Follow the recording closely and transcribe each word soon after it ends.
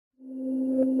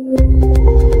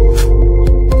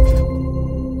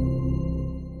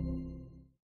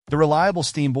The reliable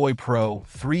Steamboy Pro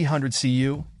 300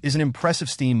 CU is an impressive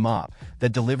steam mop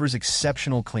that delivers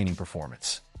exceptional cleaning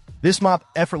performance. This mop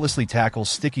effortlessly tackles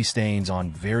sticky stains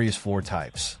on various floor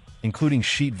types, including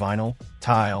sheet vinyl,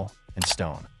 tile, and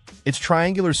stone. Its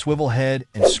triangular swivel head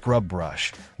and scrub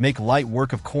brush make light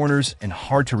work of corners and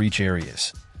hard-to-reach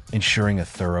areas, ensuring a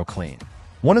thorough clean.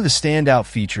 One of the standout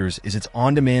features is its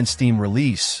on-demand steam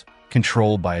release,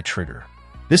 controlled by a trigger.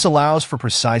 This allows for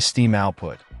precise steam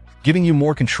output, giving you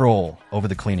more control over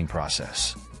the cleaning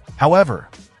process. However,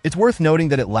 it's worth noting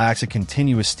that it lacks a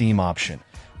continuous steam option,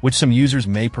 which some users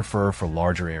may prefer for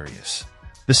larger areas.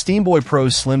 The Steamboy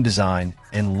Pro's slim design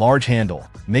and large handle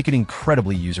make it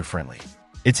incredibly user-friendly.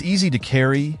 It's easy to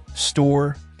carry,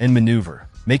 store, and maneuver,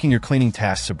 making your cleaning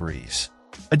tasks a breeze.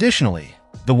 Additionally,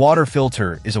 the water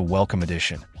filter is a welcome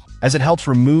addition, as it helps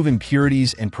remove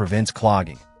impurities and prevents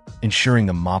clogging, ensuring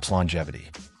the mop's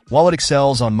longevity. While it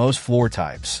excels on most floor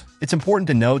types, it's important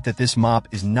to note that this mop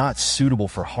is not suitable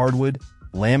for hardwood,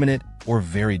 laminate, or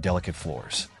very delicate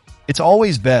floors. It's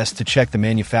always best to check the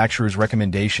manufacturer's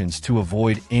recommendations to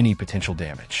avoid any potential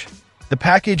damage. The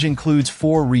package includes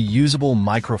 4 reusable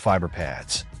microfiber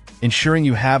pads, ensuring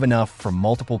you have enough for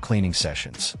multiple cleaning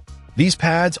sessions. These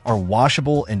pads are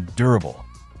washable and durable,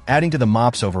 adding to the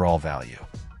mop's overall value.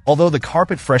 Although the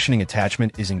carpet freshening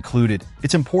attachment is included,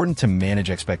 it's important to manage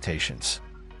expectations.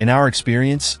 In our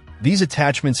experience, these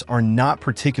attachments are not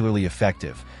particularly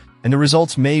effective, and the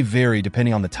results may vary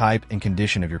depending on the type and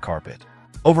condition of your carpet.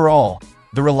 Overall,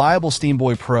 the reliable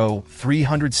Steamboy Pro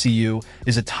 300 CU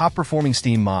is a top-performing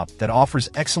steam mop that offers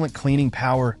excellent cleaning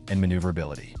power and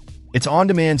maneuverability. Its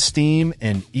on-demand steam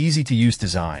and easy-to-use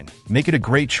design make it a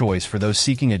great choice for those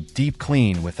seeking a deep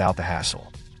clean without the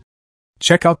hassle.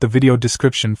 Check out the video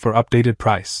description for updated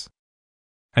price.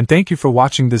 And thank you for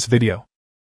watching this video.